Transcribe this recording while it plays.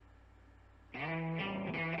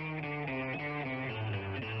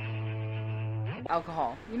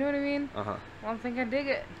alcohol. You know what I mean? Uh-huh. I don't think I dig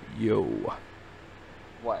it. Yo.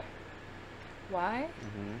 Why? Why?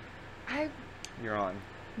 I've You're on.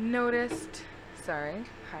 noticed... Sorry.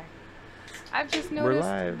 Hi. I've just We're noticed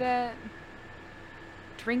live. that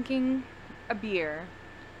drinking a beer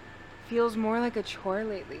feels more like a chore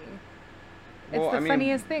lately. It's the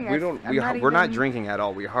funniest thing. We're not drinking at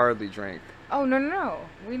all. We hardly drink. Oh, no.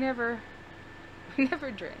 We never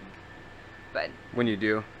drink. But When you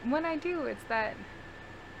do. when I do, it's that...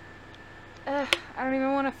 I don't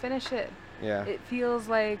even want to finish it. Yeah. It feels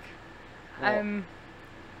like Well- I'm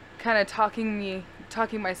kind of talking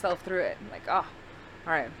myself through it. Like, oh, all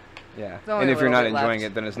right. Yeah. There's only And a if you're little not bit left. enjoying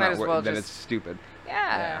it, then it's Might not as worth well then just- it's stupid.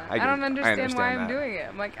 Yeah, I I don't do. I understand why understand I'm that. doing it.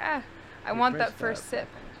 I'm like, I want that first sip,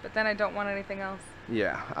 but then I don't want anything else.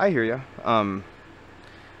 Yeah, I hear you.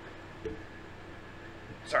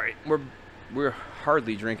 Sorry, we're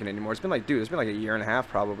hardly drinking anymore. It's been like a year and a half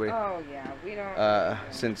probably. Oh yeah, we don't.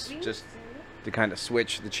 Since just the kind of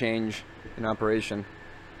switch, the change in operation.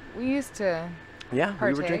 We used to. Yeah, we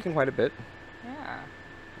were Partake. drinking quite a bit. Yeah.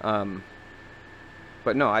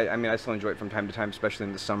 But no, I mean I still enjoy it from time to time, especially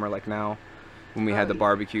in the summer, like now, when we Oh, had the yeah.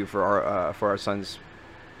 barbecue for our son's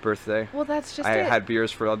birthday. Well, that's just I it. had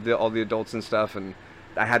beers for all the adults and stuff, and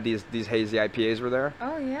I had these hazy IPAs were there.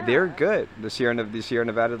 Oh yeah. They're good. The Sierra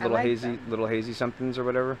Nevada I like them. little hazy somethings or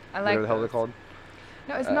whatever. I like whatever the hell they're those. called.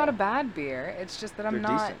 No, it's not a bad beer. It's just that I'm They're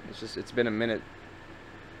not. decent. It's been a minute.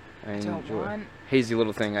 I don't enjoy want hazy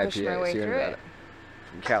little thing push my IPA. way Sierra through Nevada. it.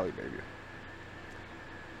 From Cali, baby.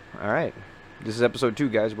 All right, this is episode 2,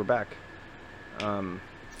 guys. We're back.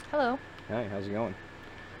 Hello. Hey, how's it going?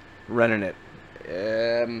 Running it.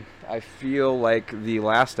 I feel like the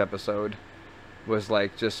last episode was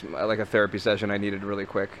like just like a therapy session I needed really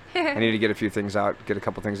quick. I needed to get a few things out, get a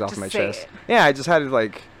couple things off Just my say chest. it. Yeah, I just had to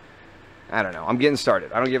like, I don't know. I'm getting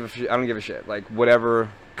started. I don't give a shit. Like whatever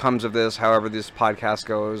comes of this, however this podcast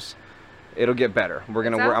goes, it'll get better. I'm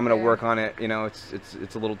gonna there. work on it. You know, it's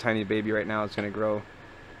a little tiny baby right now. It's gonna grow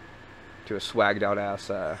to a swagged out ass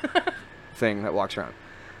thing that walks around.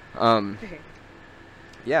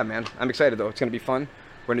 Yeah, man. I'm excited though. It's gonna be fun.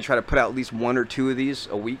 We're gonna try to put out at least 1 or 2 of these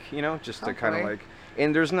a week. You know, just to kind of Hopefully. like.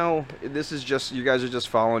 And this is just you guys are just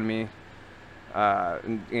following me,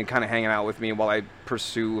 and kind of hanging out with me while I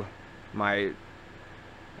pursue my.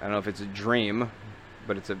 I don't know if it's a dream,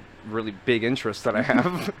 but it's a really big interest that I have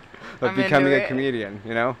of I'm becoming into a it. comedian.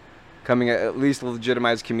 You know, becoming at least a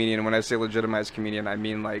legitimized comedian. And when I say legitimized comedian, I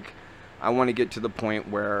mean like I want to get to the point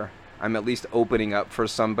where I'm at least opening up for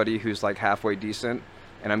somebody who's like halfway decent,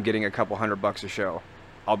 and I'm getting a couple $100 a show.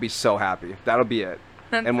 I'll be so happy. That'll be it.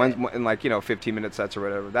 That's And it. in like 15-minute sets or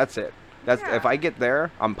whatever. That's it. That's Yeah. if I get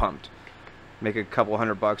there, I'm pumped. Make a couple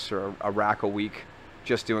 $100 or a rack a week,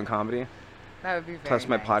 just doing comedy. That would be very Plus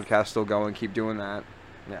my nice. podcast still going, keep doing that.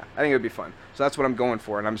 Yeah, I think it would be fun. So that's what I'm going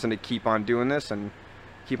for, and I'm just gonna keep on doing this and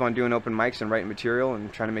keep on doing open mics and writing material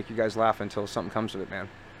and trying to make you guys laugh until something comes of it, man.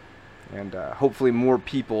 And hopefully more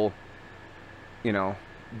people,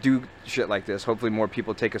 do shit like this. Hopefully more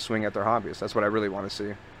people take a swing at their hobbies. That's what I really want to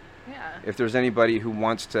see. Yeah. If there's anybody who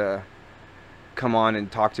wants to come on and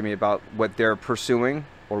talk to me about what they're pursuing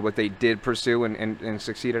or what they did pursue and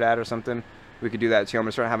succeeded at or something, we could do that too. I'm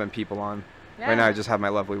gonna start having people on. Yeah. Right now I just have my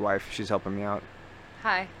lovely wife. She's helping me out.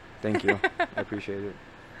 Hi. Thank you. I appreciate it.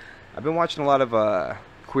 I've been watching a lot of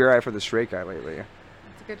Queer Eye for the Straight Guy lately.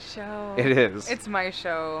 It's a good show. It is. It's my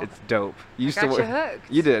show. It's dope. You used got to you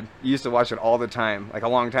hooked. You did. You used to watch it all the time, like a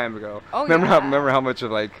long time ago. Oh, remember yeah. Remember how much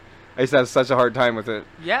of like I used to have such a hard time with it.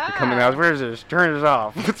 Yeah. You come in the house. Where's this? Turn this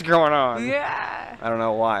off. What's going on? Yeah. I don't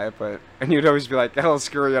know why, and you'd always be like, "I'll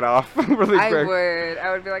screw it off really I quick."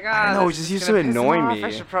 would be like, I don't know, it this just is used gonna to piss him annoy off. me.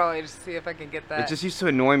 I should probably just see if I can get that. It just used to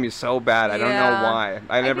annoy me so bad. I don't know Yeah. why.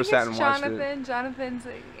 I never think sat it's and watched it. Jonathan's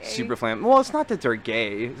gay. Super flam. Well, it's not that they're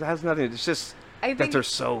gay. It has nothing. It's just I that think they're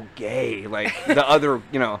so gay. Like the other,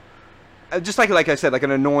 just like I said, like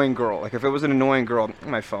an annoying girl. Like if it was an annoying girl,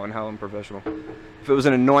 my phone, how unprofessional. If it was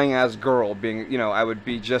an annoying ass girl being, I would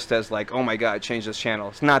be just as like, oh my god, change this channel.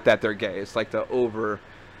 It's not that they're gay. It's like the over.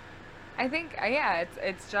 I think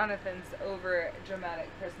it's Jonathan's over dramatic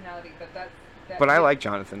personality, but that But I like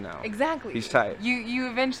Jonathan now. exactly. He's tight. You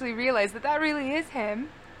eventually realize that really is him.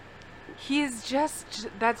 He's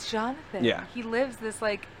that's Jonathan. Yeah. He lives this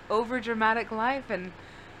like over dramatic life and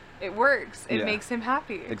it works. It Yeah. makes him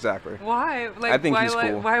happy. Exactly. Why? Like I think why he's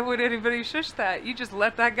cool. why would anybody shush that? You just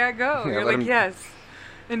let that guy go. Yeah, You're let like, him- yes,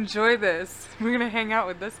 enjoy this. We're gonna hang out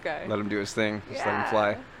with this guy. Let him do his thing. Just let him Yeah.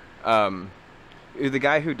 fly. The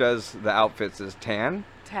guy who does the outfits is Tan.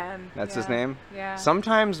 10. That's his yeah. name? Yeah.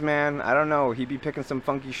 Sometimes, man, I don't know. He be picking some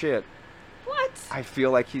funky shit. What? I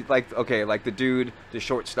feel like he's like, okay, like the dude, the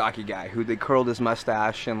short, stocky guy who they curled his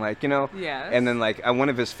mustache and like, you know. Yes. And then like one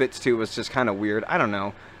of his fits too was just kind of weird. I don't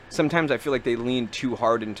know. Sometimes I feel like they lean too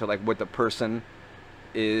hard into like what the person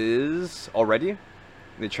is already.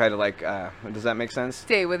 They try to like, does that make sense?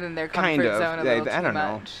 Stay within their comfort Kind of. zone a Yeah, little I too don't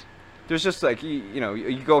know. much. There's just like, you know,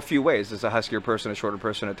 you go a few ways. There's a huskier person, a shorter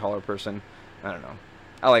person, a taller person. I don't know.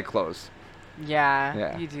 I like clothes. Yeah,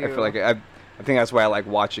 Yeah. you do. I feel like I think that's why I like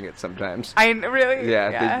watching it sometimes. Really?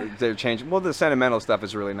 Yeah. They're changing. Well, the sentimental stuff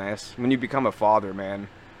is really nice. When you become a father, man,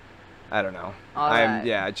 I don't know.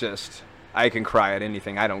 I can cry at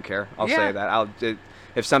anything. I don't care. I'll say that.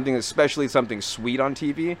 If something, especially something sweet on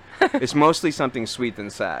TV, it's mostly something sweet than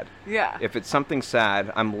sad. Yeah. If it's something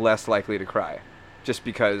sad, I'm less likely to cry. Just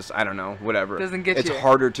because, I don't know, whatever. Doesn't get it's you.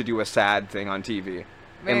 harder to do a sad thing on TV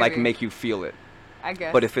and like Maybe. make you feel it. I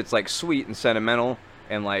guess. But if it's like sweet and sentimental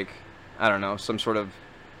and like, I don't know, some sort of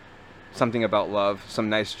something about love, some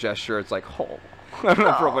nice gesture, it's like, oh, I don't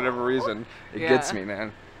know, for whatever reason, it gets me,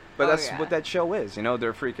 man. But that's what that show is, you know.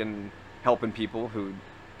 They're freaking helping people who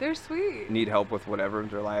they're sweet, need help with whatever in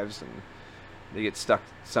their lives, and they get stuck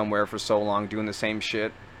somewhere for so long doing the same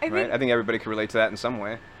shit. I think everybody can relate to that in some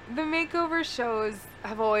way. The makeover shows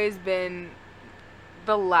have always been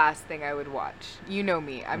the last thing I would watch. You know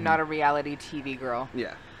me. I'm not a reality TV girl.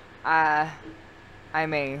 Yeah.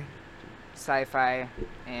 I'm a sci-fi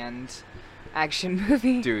and action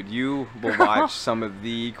movie. Dude, you will watch some of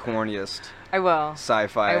the corniest I will.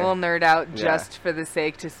 Sci-fi. I will nerd out just for the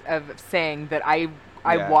sake of saying that I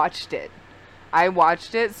watched it. I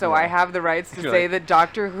watched it, so I have the rights to say that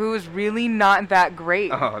Doctor Who is really not that great.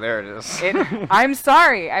 Oh, there it is. I'm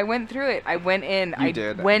sorry. I went through it. I went in. You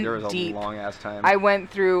did. Went there was deep. a long-ass time. I went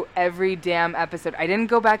through every damn episode. I didn't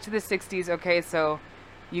go back to the 60s, okay, so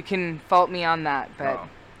you can fault me on that, but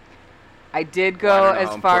I did go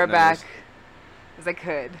as far back as I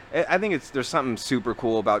could. I think there's something super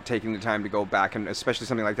cool about taking the time to go back, and especially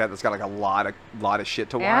something like that that's got like a lot of shit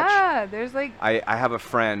to watch. Yeah, there's like I have a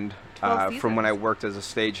friend from when I worked as a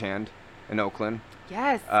stagehand in Oakland.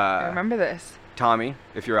 Yes, I remember this. Tommy,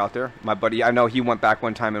 if you're out there, my buddy, I know he went back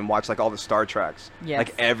one time and watched like all the Star Treks. Yes.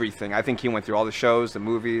 Like everything. I think he went through all the shows, the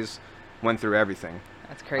movies, went through everything.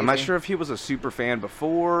 That's crazy. I'm not sure if he was a super fan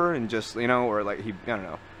before and just, you know, or like I don't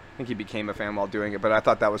know. I think he became a fan while doing it, but I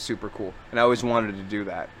thought that was super cool. And I always wanted to do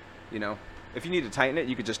that, you know. If you need to tighten it,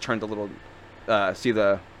 you could just turn the little, see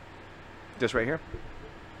this right here?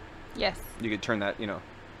 Yes. You could turn that, you know,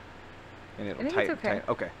 and it'll tighten. Okay.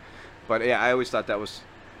 Okay. But yeah, I always thought that was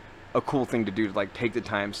a cool thing to do, to like take the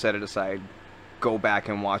time, set it aside, go back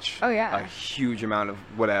and watch a huge amount of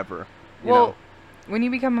whatever. You know? When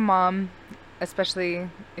you become a mom, especially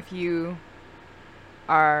if you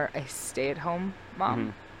are a stay-at-home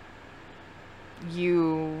mom,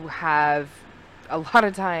 you have a lot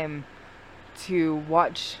of time to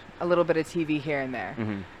watch a little bit of TV here and there.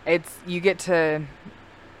 You get to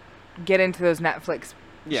get into those Netflix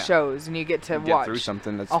shows, and you get to watch through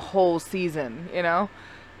something that's a whole season, you know?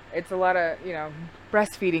 It's a lot of, you know,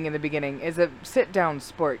 breastfeeding in the beginning is a sit-down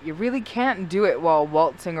sport. You really can't do it while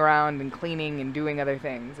waltzing around and cleaning and doing other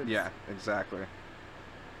things. It's exactly.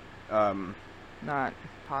 not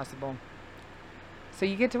possible. So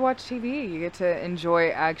you get to watch TV. You get to enjoy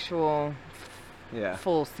actual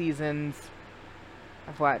full seasons.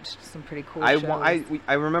 I've watched some pretty cool shows.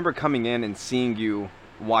 I remember coming in and seeing you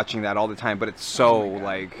watching that all the time, but it's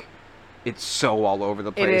so it's so all over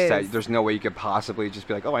the place that there's no way you could possibly just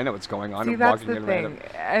be like, oh, I know what's going on. See, that's the thing.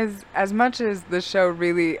 As much as the show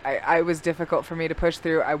really, I was difficult for me to push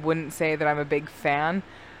through, I wouldn't say that I'm a big fan.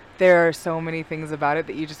 There are so many things about it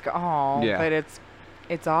that you just go, oh, but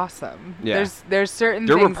it's awesome. Yeah. There's certain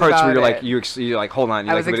things about it. There were parts where you're like, hold on,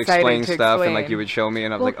 you would explain stuff and like you would show me,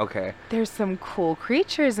 and I was like, okay. There's some cool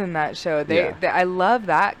creatures in that show. I love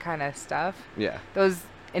that kind of stuff. Yeah. Those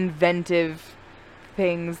inventive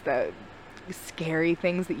things, scary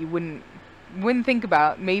things that you wouldn't think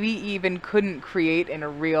about, maybe even couldn't create in a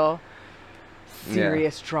real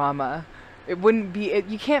serious drama. It wouldn't be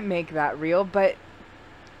you can't make that real, but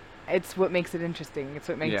it's what makes it interesting. It's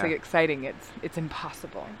what makes it exciting. It's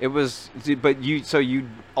impossible. It was, but you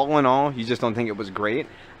all in all, you just don't think it was great?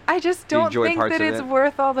 I just don't think that it's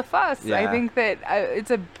worth all the fuss. Yeah. I think that it's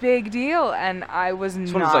a big deal, and I was not.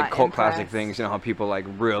 It's one of those like cult classic things, you know, how people like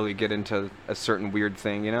really get into a certain weird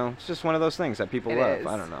thing, you know? It's just one of those things that people love.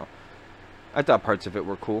 I don't know. I thought parts of it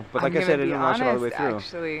were cool, but like I said, I didn't watch it all the way through.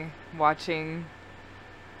 Actually, watching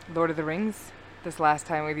Lord of the Rings this last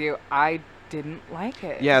time with you, I didn't like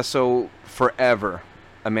it. Yeah, so forever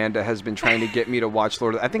Amanda has been trying to get me to watch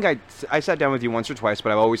Lord of the... I think I sat down with you once or twice,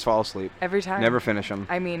 but I always fall asleep. Every time. Never finish them.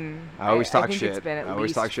 I mean, I always talk I think shit. It's been at I always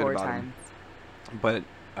least talk shit 4 about times. them.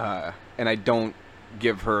 But, and I don't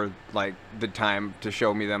give her, like, the time to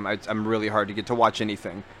show me them. I'm really hard to get to watch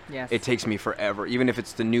anything. Yes. It takes me forever. Even if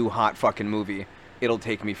it's the new hot fucking movie, it'll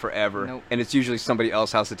take me forever. Nope. And it's usually somebody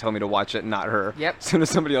else has to tell me to watch it, not her. Yep. As soon as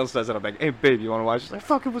somebody else does it, I'm like, hey, babe, you want to watch it? I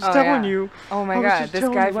fucking was Oh, telling yeah. you. Oh my I was god, just this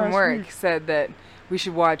telling guy you from last work week. said that we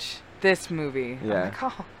should watch this movie. Yeah. I'm like,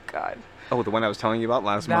 oh god. Oh, the one I was telling you about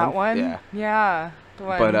last month? That one? Yeah. Yeah. The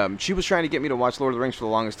one. But she was trying to get me to watch Lord of the Rings for the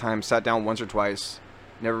longest time. Sat down once or twice.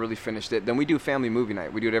 Never really finished it. Then we do family movie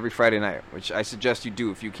night. We do it every Friday night, which I suggest you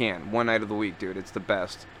do if you can. One night of the week, dude. It's the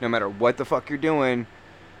best. No matter what the fuck you're doing.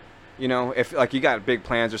 You know, if like you got big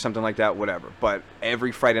plans or something like that, whatever. But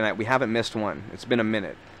every Friday night, we haven't missed one. It's been a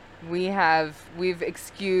minute. We've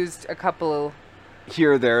excused a couple.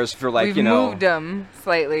 Here or there's for like, we've you know. moved them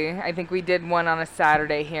slightly. I think we did one on a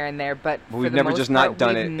Saturday here and there, but for We've the never most just part, not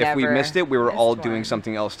done we've it. If we never missed it, we were all missed doing one.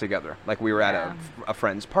 something else together. Like we were at Yeah. a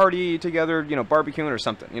friend's party together, you know, barbecuing or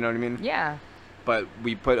something. You know what I mean? Yeah. But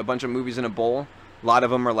we put a bunch of movies in a bowl. A lot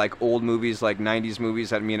of them are like old movies, like 90s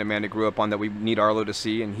movies that me and Amanda grew up on that we need Arlo to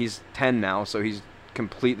see. And he's 10 now, so he's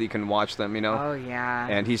completely can watch them, you know? Oh yeah.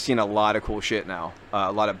 And he's seen a lot of cool shit now.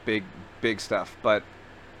 A lot of big stuff. But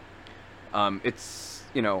it's,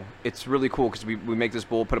 you know, it's really cool because we make this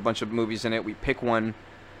bowl, put a bunch of movies in it. We pick one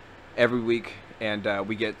every week, and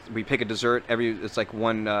we pick a dessert. It's like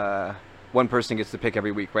one person gets to pick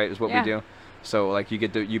every week, right? Is what Yeah. we do. So like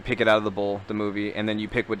you pick it out of the bowl, the movie, and then you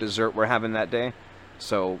pick what dessert we're having that day.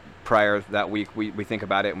 So prior that week, we think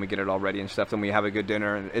about it and we get it all ready and stuff. Then we have a good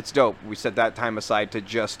dinner, and it's dope. We set that time aside to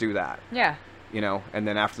just do that. Yeah. You know, and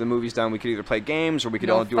then after the movie's done, we could either play games or we could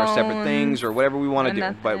No all do our separate things phones or whatever we want to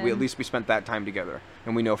or do. But nothing. at least we spent that time together,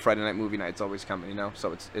 and we know Friday night movie night's always coming. You know,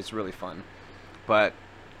 so it's really fun. But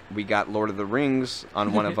we got Lord of the Rings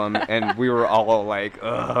on one of them, and we were all like,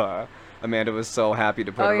 ugh. Amanda was so happy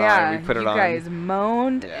to put it on. We put it you on. guys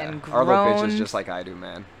moaned Yeah. and Our little bitch groaned. is just like I do,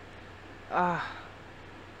 man.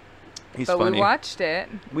 He's but funny. we watched it.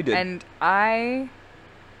 We did. And I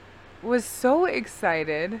was so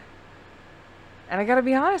excited. And I gotta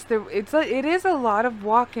be honest, it is a lot of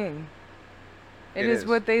walking. It is is.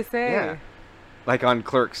 what they say. Yeah. Like on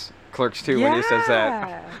Clerks 2 when he says that.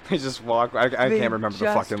 Yeah. They just walk. I They can't remember the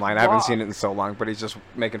just fucking line. I haven't seen walk. it in so long, but he's just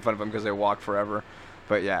making fun of them because they walk forever.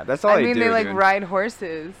 But yeah, that's all I mean, do, they like dude. ride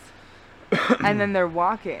horses, and then they're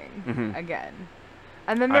walking Mhm. again,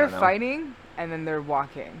 and then I they're don't know. fighting, and then they're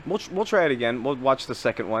walking. We'll try it again. We'll watch the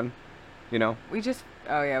second one. You know, We get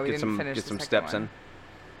didn't some finish get the some second steps one. in.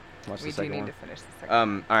 Watch We the do second need one. to finish the second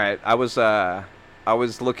one. All right. I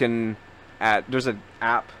was looking at. There's an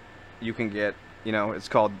app you can get. You know, it's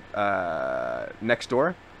called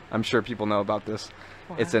Nextdoor. I'm sure people know about this.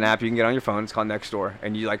 It's an app you can get on your phone. It's called Nextdoor,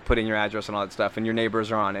 and you like put in your address and all that stuff, and your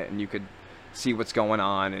neighbors are on it, and you could see what's going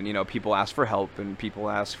on, and you know, people ask for help, and people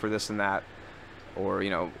ask for this and that, or you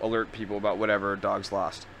know, alert people about whatever, dog's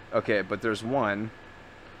lost. Okay, but there's one.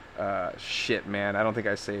 Shit, man, I don't think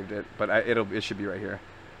I saved it, but it should be right here.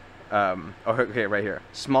 Okay, right here.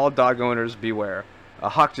 Small dog owners beware. A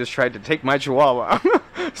hawk just tried to take my chihuahua.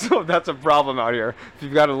 So that's a problem out here. If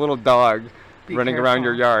you've got a little dog Be running around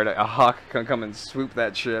your careful. yard, a hawk can come and swoop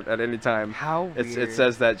that shit at any time. How weird. It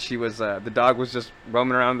says that she was the dog was just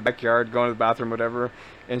roaming around the backyard, going to the bathroom, whatever,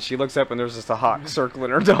 and she looks up and there's just a hawk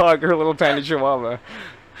circling her dog, her little tiny chihuahua.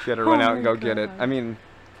 She had to run Oh out and my go get it. God. I mean,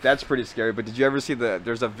 that's pretty scary. But did you ever see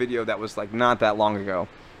there's a video that was like not that long ago,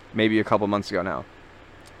 maybe a couple months ago now,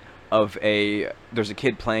 of there's a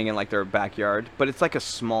kid playing in like their backyard, but it's like a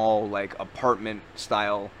small like apartment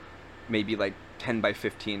style, maybe like 10 by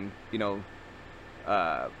 15, you know,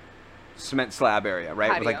 cement slab area,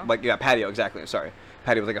 right? With Patio. like patio, exactly. Sorry,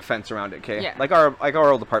 patio with like a fence around it. Okay, Yeah. like our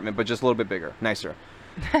old apartment, but just a little bit bigger, nicer.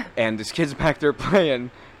 And this kid's back there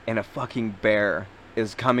playing, and a fucking bear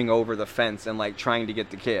is coming over the fence and like trying to get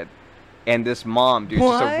the kid. And this mom, dude,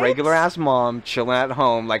 just a What? regular ass mom chilling at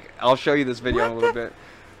home. Like, I'll show you this video in a little bit.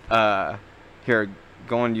 Here,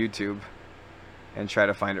 go on YouTube and try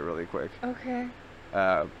to find it really quick. Okay.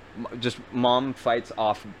 Just mom fights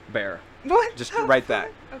off bear. What? Just the write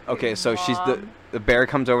that. fuck? Okay, so she's Mom. the bear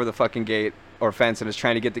comes over the fucking gate or fence and is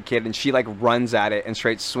trying to get the kid, and she like runs at it and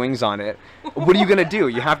straight swings on it. What are you gonna do?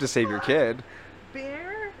 You have to save your kid.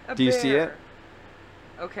 Bear? Do you see it? bear.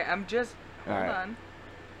 Okay, I'm just. All Hold right. on.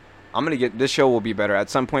 I'm gonna get this show will be better at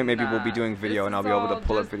some point. Maybe we'll be Nah, doing video this and I'll is be able to all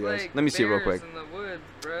pull up just, videos. like, Let me see it real quick. bears in the woods,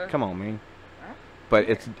 bruh. Come on, man. Huh? But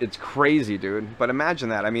it's crazy, dude. But imagine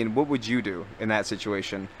that. I mean, what would you do in that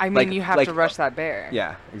situation? I mean, Like- you have like- to rush that bear.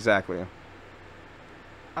 Yeah, exactly.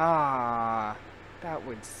 Ah, that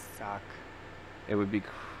would suck. It would be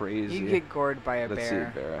crazy. You'd get gored by a Let's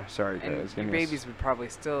bear. see, bear. Sorry, guys. And your babies would probably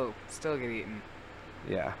still get eaten.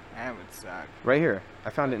 Yeah. That would suck. Right here. I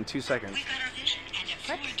found it in 2 seconds. We've got our vision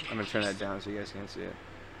and What? I'm gonna turn that down so you guys can't see it.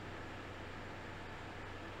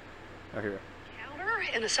 Oh, here. counter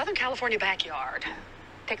in the Southern California backyard.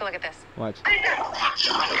 Take a look at this. Watch.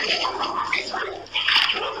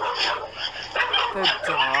 The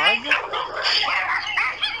dog?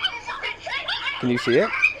 Can you see it?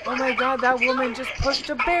 Oh my god, that woman just pushed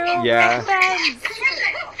a bear over Yeah. the fence.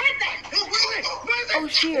 Oh,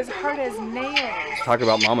 she is hard as nails. Talk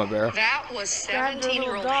about Mama Bear. That was Grabbed her little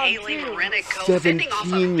 17-year-old dog, Haley too. Marenico fending off a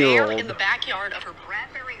bear 17-year-old. in the backyard of her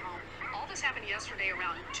Bradbury home. All this happened yesterday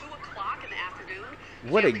around 2 o'clock in the afternoon.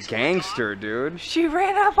 What a Families with gangster, dude. She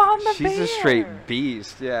ran up on the She's bear. a straight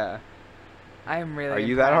beast, yeah. I am really Are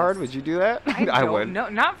you that hard? impressed. Would you do that? I don't would. know,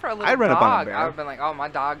 not for a little I'd run dog. up on a bear. I would have been like, oh, my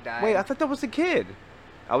dog died. Wait, I thought that was a kid.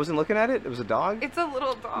 I wasn't looking at it. It was a dog? It's a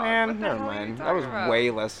little dog. What Man, the never hell are you mind. That talking was about? way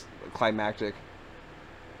less climactic.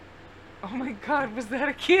 Oh my god, was that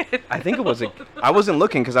a kid? I think it was a... I wasn't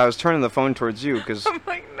looking because I was turning the phone towards you because... I'm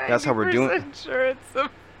like 90% That's how we're doing- sure it's a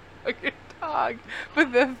fucking dog.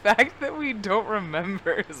 But the fact that we don't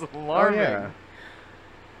remember is alarming. Oh, yeah.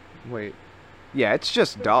 Wait. Yeah, it's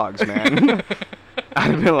just dogs, man.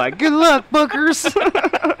 I'd be like, good luck, bookers.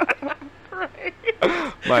 Right.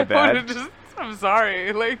 My bad. I'm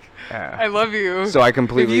sorry. Like, Yeah. I love you. So I If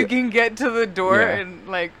completely... you can get to the door Yeah. and,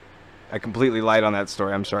 like... I completely lied on that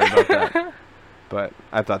story. I'm sorry about that. But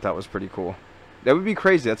I thought that was pretty cool. That would be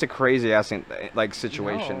crazy. That's a crazy ass like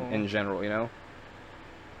situation No. in general, you know.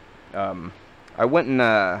 I went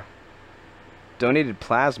and donated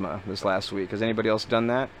plasma this last week. Has anybody else done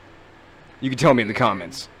that? You can tell me in the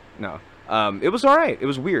comments. No. It was all right. It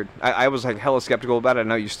was weird. I was like hella skeptical about it. I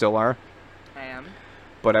know you still are. I am.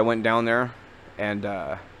 But I went down there, and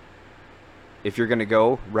if you're gonna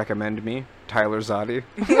go, recommend me, Tyler Zadi.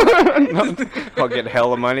 No, I'll get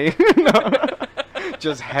hella money. No.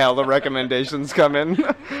 Just hella recommendations come in.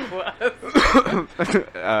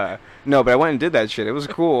 No, but I went and did that shit. It was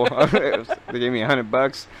cool. They gave me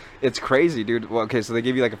 $100. It's crazy, dude. Well, okay, so they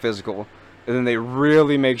give you like a physical, and then they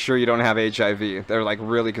really make sure you don't have HIV. They're like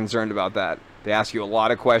really concerned about that. They ask you a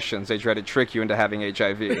lot of questions. They try to trick you into having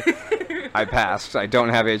HIV. I passed. I don't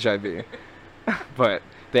have HIV. But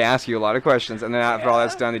they ask you a lot of questions, and then after all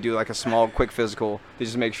that's done, they do like a small, quick physical. They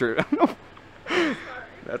just make sure.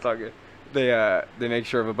 That's all good. They make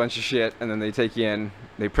sure of a bunch of shit, and then they take you in.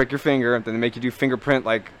 They prick your finger, and then they make you do fingerprint,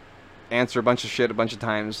 like answer a bunch of shit a bunch of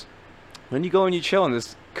times. Then you go and you chill on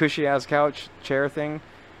this cushy ass couch chair thing,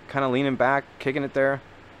 kind of leaning back, kicking it there.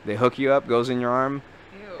 They hook you up, goes in your arm,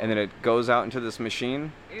 Ew. and then it goes out into this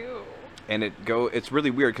machine. Ew. And it's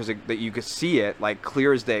really weird because that you could see it like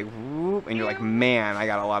clear as day, whoop, and you're like, man, I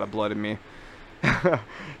got a lot of blood in me.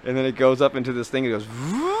 And then it goes up into this thing, it goes,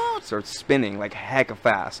 whoop, starts spinning like hecka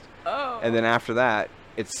fast. Oh. And then after that,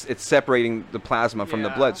 it's separating the plasma from the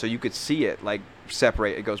Yeah. blood, so you could see it like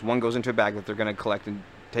separate. It goes, one goes into a bag that they're gonna collect and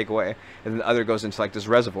take away, and then the other goes into like this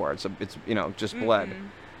reservoir. It's just blood. Mhm.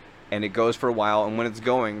 And it goes for a while, and when it's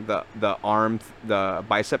going, the arm, the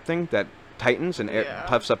bicep thing that tightens and air, Yeah.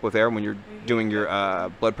 puffs up with air when you're doing your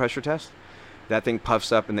blood pressure test. That thing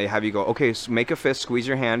puffs up, and they have you go, okay, so make a fist, squeeze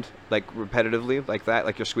your hand like repetitively, like that,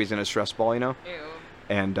 like you're squeezing a stress ball, you know. Ew.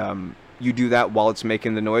 And you do that while it's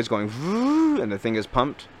making the noise, going, and the thing is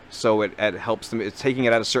pumped, so it helps them. It's taking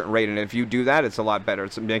it at a certain rate, and if you do that, it's a lot better.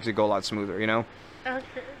 It makes it go a lot smoother, you know. Okay.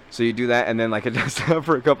 So you do that, and then like it does that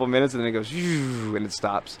for a couple minutes, and then it goes, and it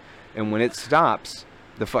stops. And when it stops,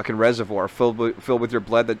 the fucking reservoir filled with your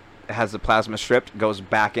blood that has the plasma stripped goes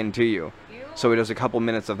back into you. Ew. So it does a couple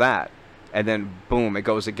minutes of that, and then boom, it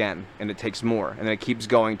goes again, and it takes more, and then it keeps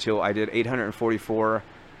going till I did 844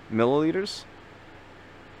 milliliters.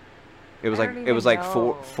 It was I like don't it was even like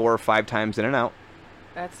know. four or five times in and out.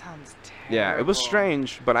 That sounds terrible. Yeah, it was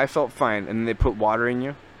strange, but I felt fine. And then they put water in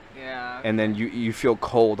you, Yeah. and then you feel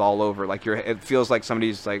cold all over. Like it feels like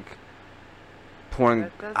somebody's like pouring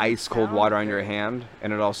That doesn't ice cold sound water on your good. hand,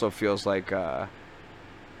 and it also feels like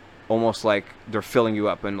almost like they're filling you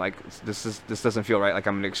up, and like this doesn't feel right. Like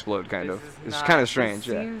I'm gonna explode, kind This of. is It's not- kind of this strange,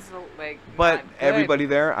 yeah. Seems like But not good everybody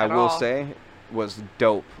there, I at will all. say, was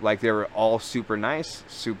dope. Like they were all super nice,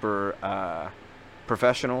 super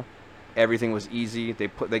professional. Everything was easy. They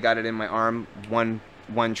got it in my arm one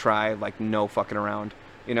try, like no fucking around.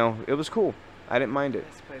 You know, it was cool. I didn't mind it.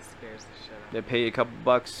 This place scares the shit out They of me. pay you a couple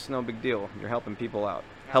bucks, no big deal. You're helping people out.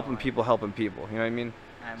 Oh, Helping I- people, helping people. You know what I mean?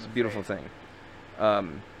 I'm It's a beautiful afraid.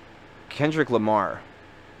 thing. Kendrick Lamar,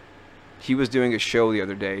 he was doing a show the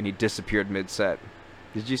other day, and he disappeared mid-set.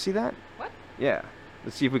 Did you see that? What? Yeah.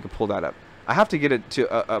 Let's see if we can pull that up. I have to get it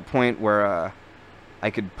to a point where I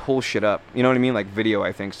could pull shit up. You know what I mean? Like video,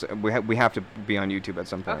 I think. So we have to be on YouTube at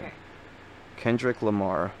some point. Okay. Kendrick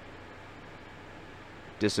Lamar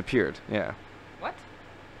disappeared. Yeah. What?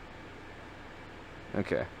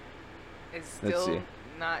 Okay. Is Let's still see.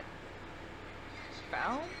 not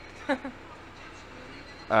found?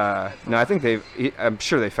 No, I think I'm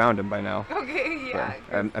sure they found him by now. Okay, yeah.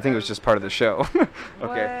 But, I think it was just part of the show.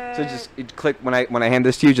 Okay. So just click when I hand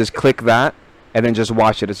this to you, just click that and then just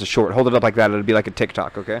watch it. It's a short. Hold it up like that. It'll be like a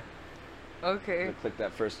TikTok, okay? Okay. So click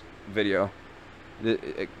that first video.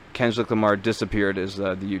 Kendrick Lamar disappeared is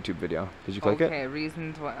the YouTube video. Did you click it? Okay,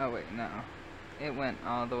 reasons why. Oh, wait, no. It went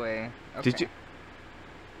all the way. Okay. Did you?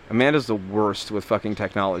 Amanda's the worst with fucking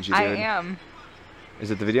technology, dude. I am.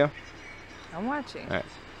 Is it the video? I'm watching. All right.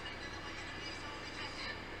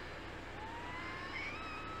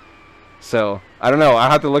 So, I don't know.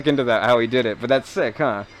 I'll have to look into that, how he did it. But that's sick,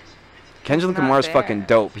 huh? Kendrick not Lamar's there. fucking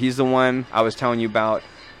dope. He's the one I was telling you about.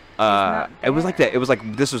 not It was like there. that. It was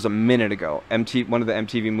like, this was a minute ago. One of the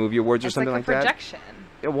MTV Movie Awards or It's something like like a that. projection.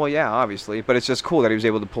 Yeah, well, yeah, obviously. But it's just cool that he was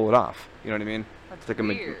able to pull it off. You know what I mean? That's It's like a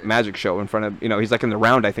weird. magic show in front of, he's like in the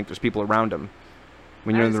round, I think. There's people around him.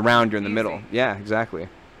 When That you're in is the round, you're in the middle. confusing. Yeah, exactly.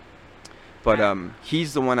 But Yeah.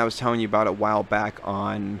 he's the one I was telling you about a while back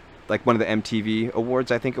on like one of the MTV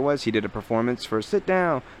awards, I think it was. He did a performance for "Sit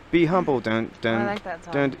Down, Be Humble." Dun dun. I like that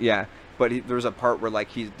song. Dun, yeah, but there's a part where like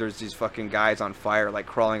there's these fucking guys on fire like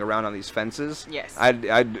crawling around on these fences. Yes. I'd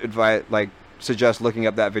advise suggest looking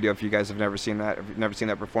up that video if you guys have never seen that. If you've never seen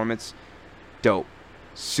that performance, dope,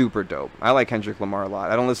 super dope. I like Kendrick Lamar a lot.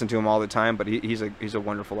 I don't listen to him all the time, but he's a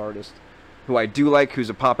wonderful artist. Who I do like, who's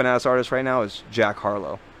a poppin' ass artist right now, is Jack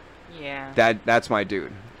Harlow. Yeah. That's my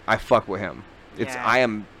dude. I fuck with him. Yeah. I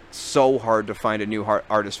am so hard to find a new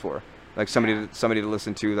artist for, like somebody to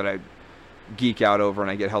listen to that I geek out over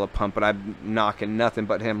and I get hella pumped. But I'm knocking nothing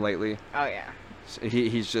but him lately. Oh yeah. So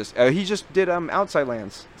he just did Outside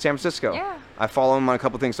Lands, San Francisco. Yeah. I follow him on a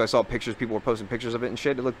couple things, so I saw pictures. People were posting pictures of it and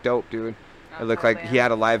shit. It looked dope, dude. It looked Outside like he Lands.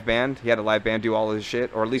 had a live band. He had a live band do all his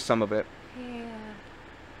shit, or at least some of it. Yeah.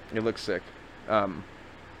 It looks sick. And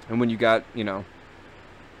when you got,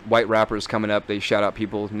 white rappers coming up, they shout out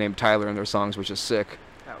people named Tyler in their songs, which is sick.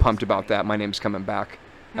 That was Pumped about funny. that. My name's coming back.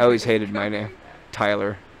 I always hated my name,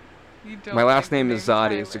 Tyler. You don't My last like the name is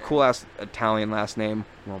Zadi. It's a Tyler. cool ass Italian last name.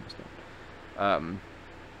 We're almost done.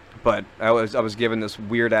 But I was given this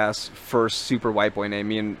weird ass first super white boy name.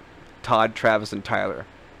 Me and Todd, Travis, and Tyler,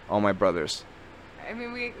 all my brothers. I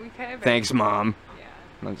mean, we kind of. Thanks, Mom. Yeah.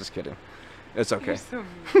 No, I'm just kidding. It's okay. You're so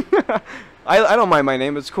mean. I don't mind my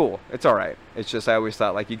name. It's cool. It's all right. It's just I always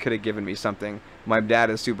thought like you could have given me something. My dad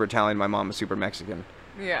is super Italian. My mom is super Mexican.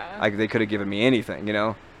 Yeah. Like they could have given me anything,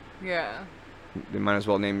 Yeah. They might as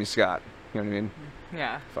well name me Scott. You know what I mean?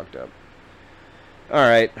 Yeah. Fucked up. All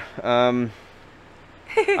right. I'm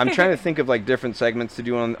trying to think of like different segments to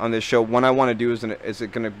do on this show. One I want to do is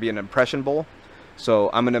it going to be an impression bowl? So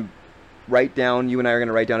I'm going to write down. You and I are going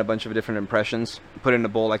to write down a bunch of different impressions, put it in a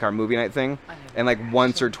bowl like our movie night thing, and like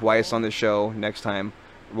once or twice on the show next time.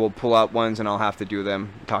 We'll pull out ones and I'll have to do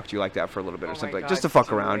them. Talk to you like that for a little bit Oh or my something, God, just to fuck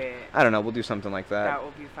do around. it. I don't know. We'll do something like that. That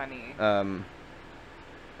will be funny.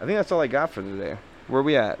 I think that's all I got for today. Where are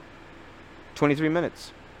we at? 23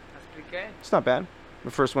 minutes. That's pretty good. It's not bad. The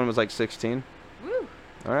first one was like 16. Woo.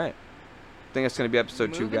 All right. I think that's going to be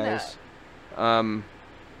episode 2, Moving guys.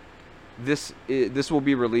 This will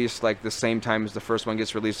be released like the same time as the first one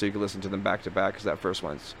gets released, so you can listen to them back to back, because that first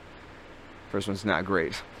one's not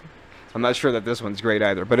great. I'm not sure that this one's great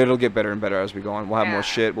either, but it'll get better and better as we go on. We'll have more Yeah.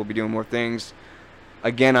 shit. We'll be doing more things.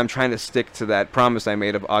 Again, I'm trying to stick to that promise I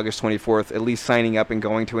made of August 24th, at least signing up and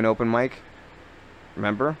going to an open mic.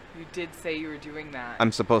 Remember? You did say you were doing that.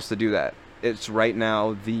 I'm supposed to do that. It's right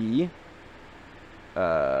now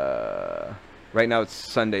right now it's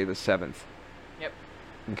Sunday the 7th. Yep.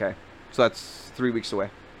 Okay. So that's 3 weeks away.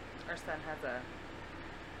 Our son has a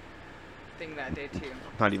thing that day too.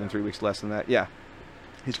 Not even 3 weeks less than that. Yeah.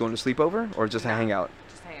 He's going to sleepover or just a No. hangout?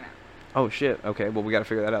 Just hanging out. Oh shit. Okay. Well, we got to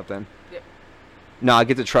figure that out then. Yep. No, I'll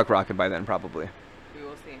get the truck rocking by then probably. We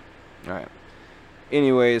will see. All right.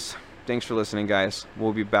 Anyways, thanks for listening, guys.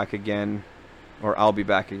 We'll be back again, or I'll be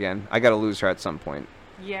back again. I got to lose her at some point.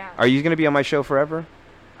 Yeah. Are you going to be on my show forever?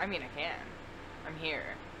 I mean, I can. I'm here.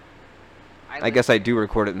 I guess I do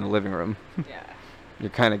record it in the living room. Yeah. You're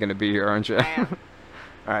kind of going to be here, aren't you? I am.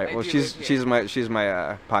 All right. I Well, do she's live here. she's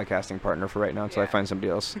my podcasting partner for right now until I Yeah. find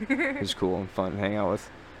somebody else who's cool and fun to hang out with.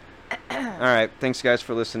 All right. Thanks, guys,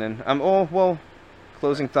 for listening. Oh well.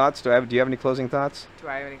 Closing thoughts. Do you have any closing thoughts? Do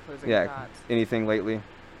I have any closing Yeah. thoughts? Anything lately?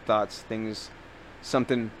 Thoughts, things, some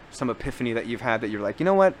epiphany that you've had that you're like, you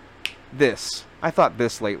know what, I thought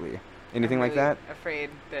this lately. Anything I'm like really that? Afraid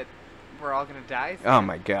that we're all gonna die soon. Oh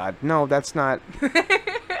my God, no, that's not.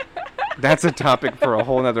 That's a topic for a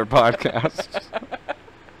whole nother podcast.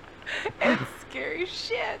 It's scary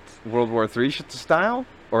shit. World War III style,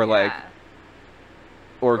 or like Yeah.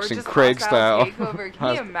 Orcs Or and just Craig hostile style. Takeover.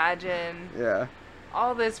 Can you imagine Yeah.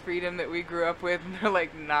 all this freedom that we grew up with, and they're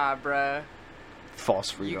like, nah, bruh.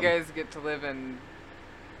 False freedom. You guys get to live in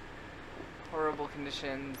horrible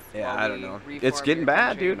conditions. Yeah, while I don't we know. reform It's getting your bad,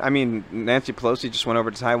 country. dude. I mean, Nancy Pelosi just went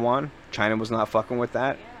over to Taiwan. China was not fucking with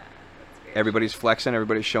that. Yeah, that's scary. Everybody's flexing.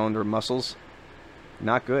 Everybody's showing their muscles.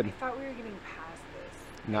 Not I good. thought we were getting past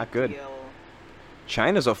this. Not good. Ideal.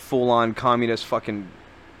 China's a full-on communist, fucking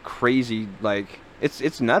crazy. Like,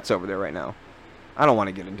 it's nuts over there right now. I don't want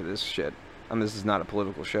to get into this shit. I mean, this is not a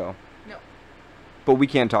political show. No. But we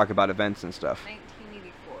can talk about events and stuff.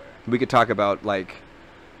 1984. We could talk about like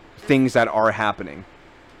things that are happening,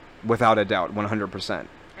 without a doubt, 100%.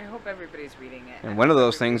 I hope everybody's reading it. And one of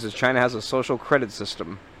those things is China has a social credit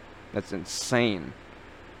system that's insane.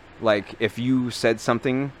 Like, if you said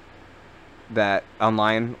something that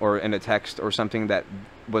online or in a text or something that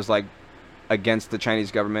was like against the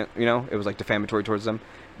Chinese government, you know, it was like defamatory towards them,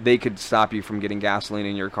 they could stop you from getting gasoline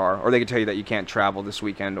in your car, or they could tell you that you can't travel this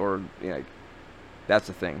weekend, or, you know, that's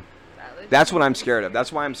the thing. That's what I'm scared of.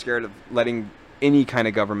 That's why I'm scared of letting any kind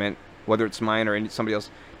of government, whether it's mine or somebody else,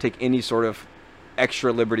 take any sort of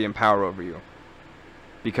extra liberty and power over you.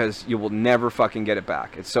 Because you will never fucking get it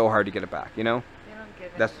back. It's so hard to get it back, you know? They don't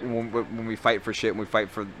give That's it when we fight for shit, when we fight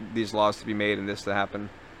for these laws to be made and this to happen.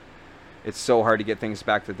 It's so hard to get things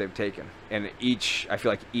back that they've taken. And I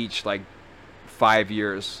feel like each, like, 5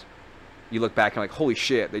 years, you look back and like, holy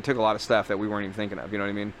shit, they took a lot of stuff that we weren't even thinking of, you know what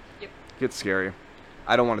I mean? Yep. It gets scary.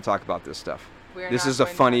 I don't want to talk about this stuff. This not is a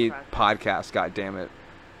going to funny talk about podcast, god damn it.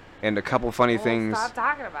 And a couple funny Well, things. Stop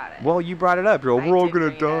talking about it. Well, you brought it up. You're all, I we're all did gonna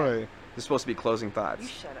bring it up. die. This is supposed to be closing You thoughts.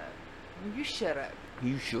 shut up. You shut up.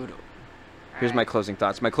 You should have. All Here's my right. closing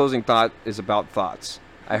thoughts. My closing thought is about thoughts.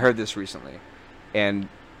 I heard this recently. And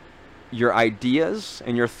your ideas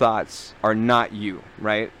and your thoughts are not you,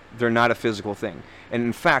 right? They're not a physical thing. And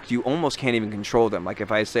in fact, you almost can't even control them. Like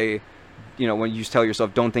if I say, you know, when you tell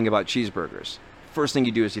yourself, don't think about cheeseburgers. First thing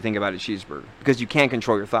you do is you think about a cheeseburger. Because you can't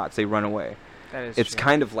control your thoughts. They run away. That is It's true.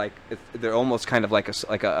 kind of like, they're almost kind of like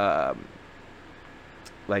a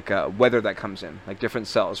weather that comes in. Like different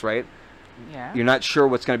cells, right? Yeah. You're not sure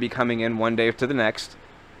what's going to be coming in one day to the next,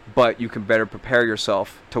 but you can better prepare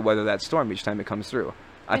yourself to weather that storm each time it comes through.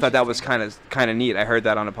 I thought that was kind of neat. I heard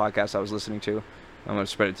that on a podcast I was listening to. I'm going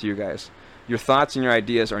to spread it to you guys. Your thoughts and your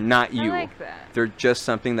ideas are not you. I like that. They're just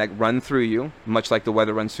something that run through you, much like the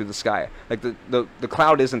weather runs through the sky. Like the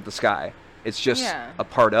cloud isn't the sky. It's just Yeah. a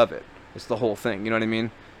part of it. It's the whole thing. You know what I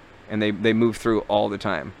mean? And they move through all the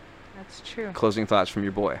time. That's true. Closing thoughts from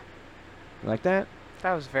your boy. You like that?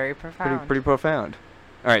 That was very profound. Pretty profound.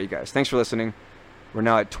 All right, you guys. Thanks for listening. We're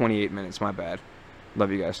now at 28 minutes. My bad.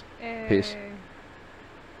 Love you guys. Peace. Yay.